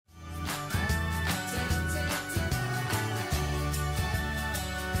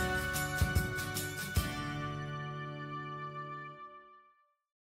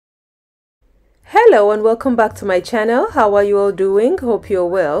Hello and welcome back to my channel. How are you all doing? Hope you're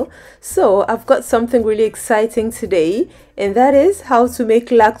well. So I've got something really exciting today, and that is how to make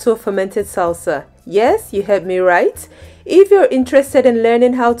lacto fermented salsa. Yes, you heard me right. If you're interested in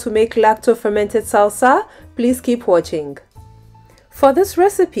learning how to make lacto fermented salsa, please keep watching. For this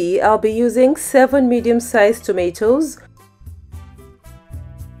recipe, I'll be using 7 medium-sized tomatoes,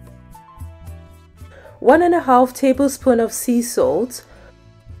 1.5 tablespoon of sea salt,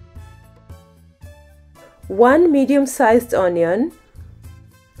 1 medium-sized onion,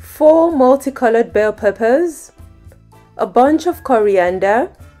 4 multicolored bell peppers, a bunch of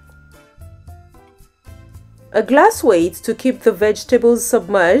coriander, a glass weight to keep the vegetables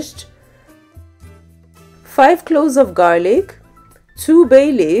submerged, 5 cloves of garlic, 2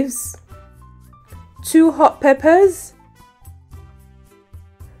 bay leaves, 2 hot peppers,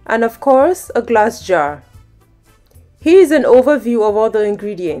 and of course a glass jar. Here is an overview of all the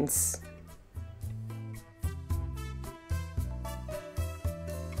ingredients.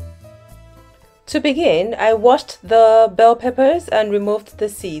 To begin, I washed the bell peppers and removed the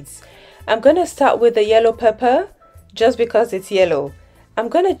seeds. I'm going to start with the yellow pepper just because it's yellow. I'm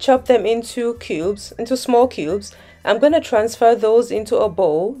going to chop them into small cubes. I'm going to transfer those into a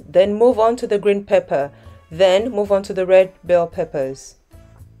bowl, then move on to the green pepper, then move on to the red bell peppers.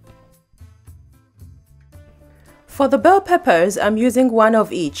 For the bell peppers, I'm using 1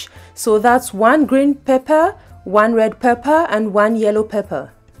 of each. So that's 1 green pepper, 1 red pepper, and 1 yellow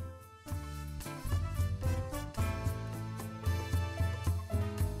pepper.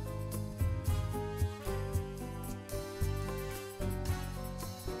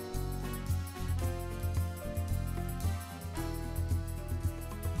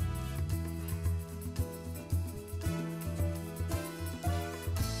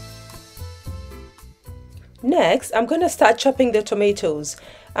 Next, I'm going to start chopping the tomatoes.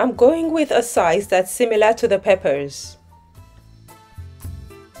 I'm going with a size that's similar to the peppers.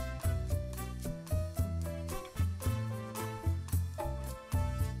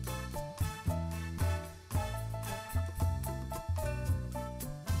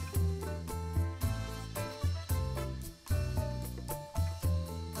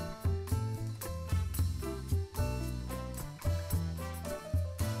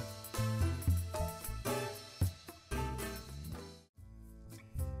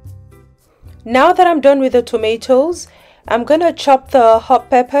 Now that I'm done with the tomatoes, I'm going to chop the hot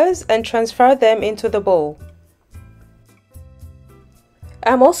peppers and transfer them into the bowl.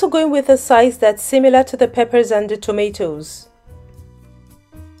 I'm also going with a size that's similar to the peppers and the tomatoes.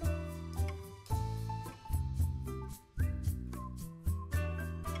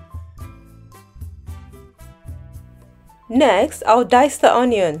 Next, I'll dice the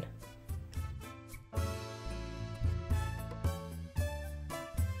onion.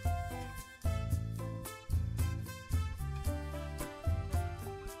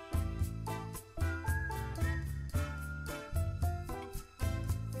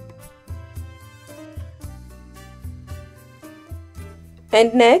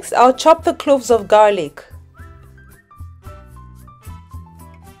 And next, I'll chop the cloves of garlic.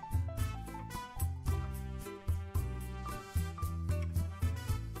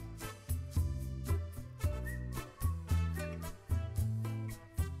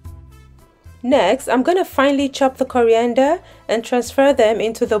 Next, I'm going to finely chop the coriander and transfer them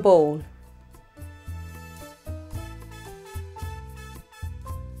into the bowl.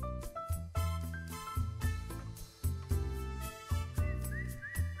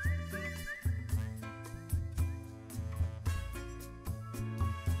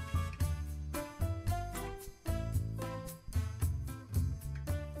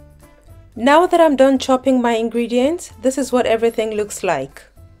 Now that I'm done chopping my ingredients, this is what everything looks like.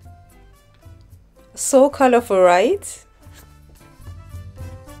 So colorful, right?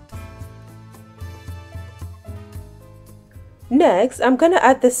 Next, I'm going to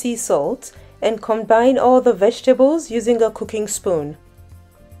add the sea salt and combine all the vegetables using a cooking spoon.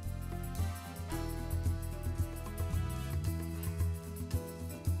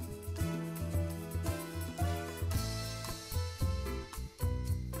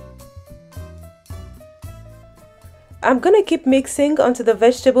 I'm going to keep mixing until the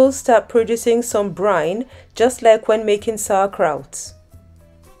vegetables start producing some brine, just like when making sauerkraut.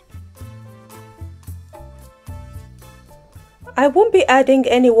 I won't be adding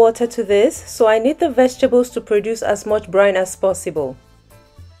any water to this, so I need the vegetables to produce as much brine as possible.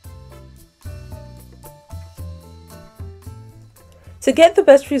 To get the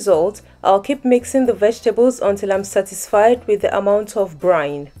best result, I'll keep mixing the vegetables until I'm satisfied with the amount of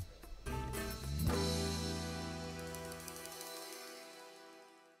brine.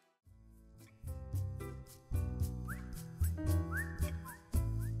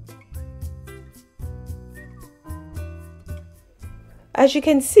 As you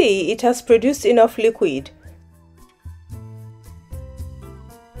can see, it has produced enough liquid.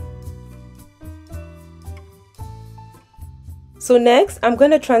 So next, I'm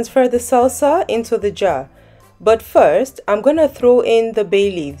going to transfer the salsa into the jar. But first, I'm going to throw in the bay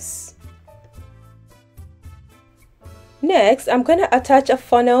leaves. Next, I'm going to attach a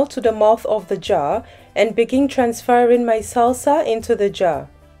funnel to the mouth of the jar and begin transferring my salsa into the jar.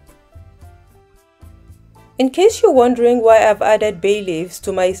 In case you're wondering why I've added bay leaves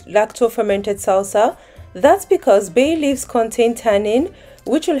to my lacto fermented salsa, that's because bay leaves contain tannin,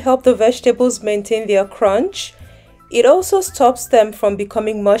 which will help the vegetables maintain their crunch. It also stops them from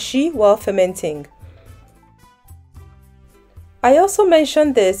becoming mushy while fermenting. I also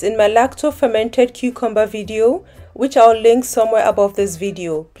mentioned this in my lacto fermented cucumber video, which I'll link somewhere above this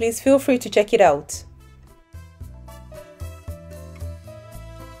video. Please feel free to check it out.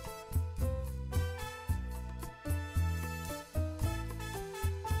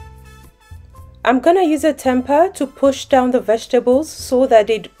 I'm gonna use a temper to push down the vegetables so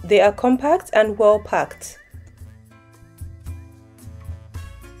that they are compact and well packed.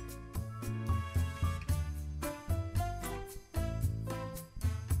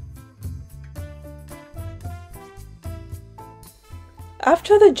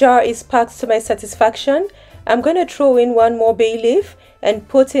 After the jar is packed to my satisfaction, I'm going to throw in one more bay leaf and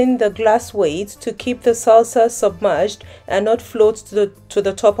put in the glass weight to keep the salsa submerged and not float to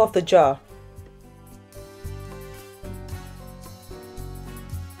the top of the jar.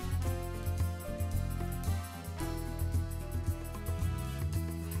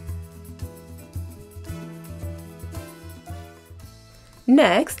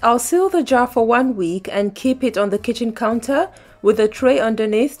 Next, I'll seal the jar for 1 week and keep it on the kitchen counter with a tray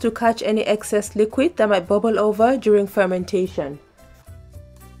underneath to catch any excess liquid that might bubble over during fermentation.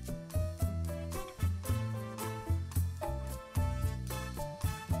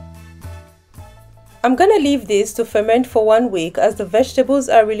 I'm gonna leave this to ferment for 1 week as the vegetables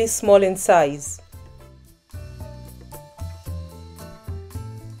are really small in size.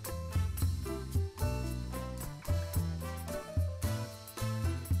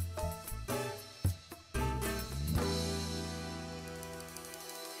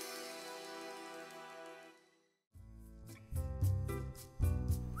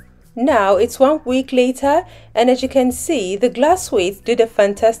 Now it's 1 week later, and as you can see, the glass weight did a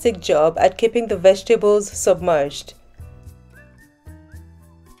fantastic job at keeping the vegetables submerged.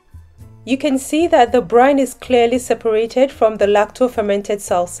 You can see that the brine is clearly separated from the lacto fermented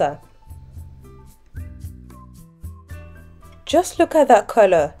salsa. Just look at that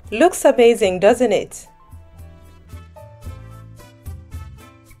color. Looks amazing, doesn't it?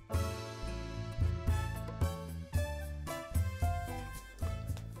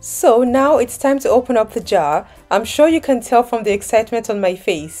 So now it's time to open up the jar. I'm sure you can tell from the excitement on my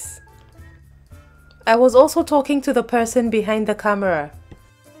face. I was also talking to the person behind the camera.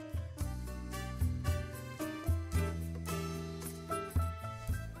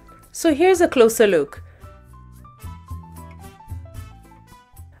 So here's a closer look.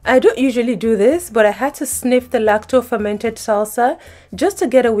 I don't usually do this, but I had to sniff the lacto fermented salsa just to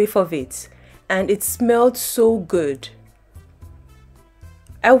get a whiff of it, and it smelled so good.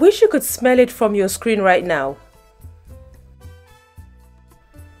 I wish you could smell it from your screen right now.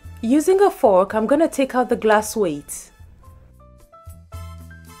 Using a fork, I'm gonna take out the glass weight.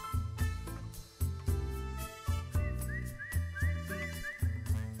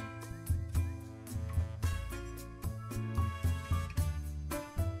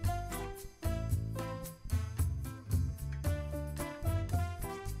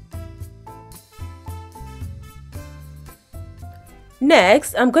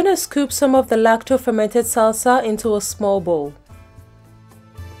 Next, I'm going to scoop some of the lacto fermented salsa into a small bowl.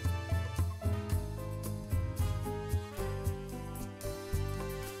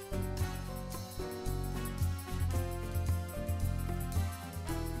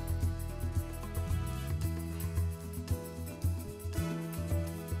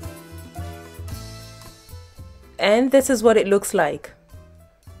 And this is what it looks like.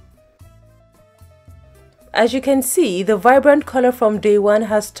 As you can see, the vibrant color from day one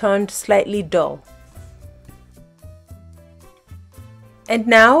has turned slightly dull. And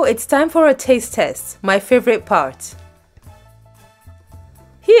now it's time for a taste test, my favorite part.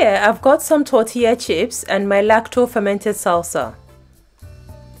 Here I've got some tortilla chips and my lacto fermented salsa.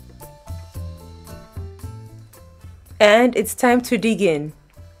 And it's time to dig in.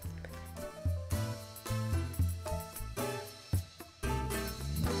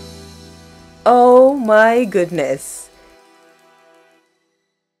 Oh my goodness!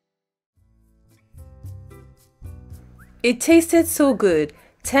 It tasted so good,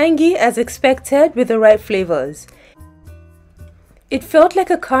 tangy as expected with the right flavors. It felt like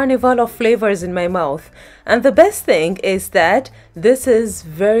a carnival of flavors in my mouth, and the best thing is that this is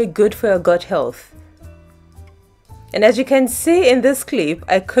very good for your gut health. And as you can see in this clip,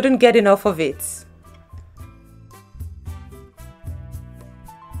 I couldn't get enough of it.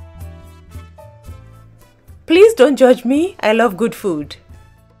 Please don't judge me, I love good food.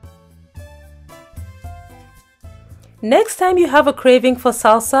 Next time you have a craving for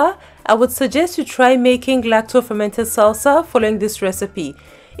salsa, I would suggest you try making lacto fermented salsa following this recipe.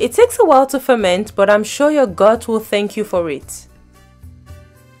 It takes a while to ferment, but I'm sure your gut will thank you for it.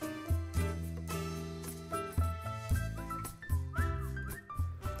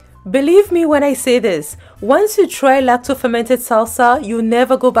 Believe me when I say this, once you try lacto fermented salsa, you'll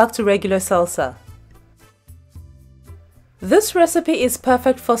never go back to regular salsa. This recipe is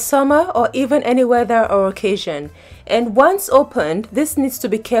perfect for summer or even any weather or occasion. And once opened, this needs to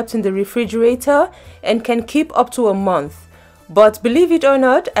be kept in the refrigerator and can keep up to a month. But believe it or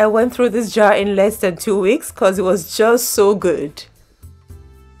not, I went through this jar in less than 2 weeks because it was just so good.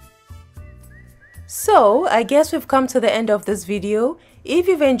 So, I guess we've come to the end of this video. If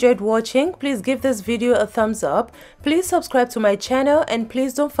you've enjoyed watching, please give this video a thumbs up. Please subscribe to my channel and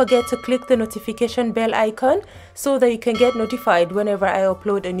please don't forget to click the notification bell icon so that you can get notified whenever I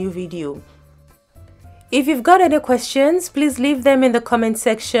upload a new video. If you've got any questions, please leave them in the comment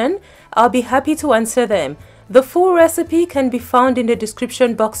section. I'll be happy to answer them. The full recipe can be found in the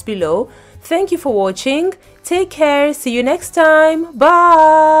description box below. Thank you for watching. Take care. See you next time.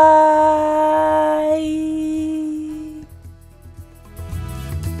 Bye.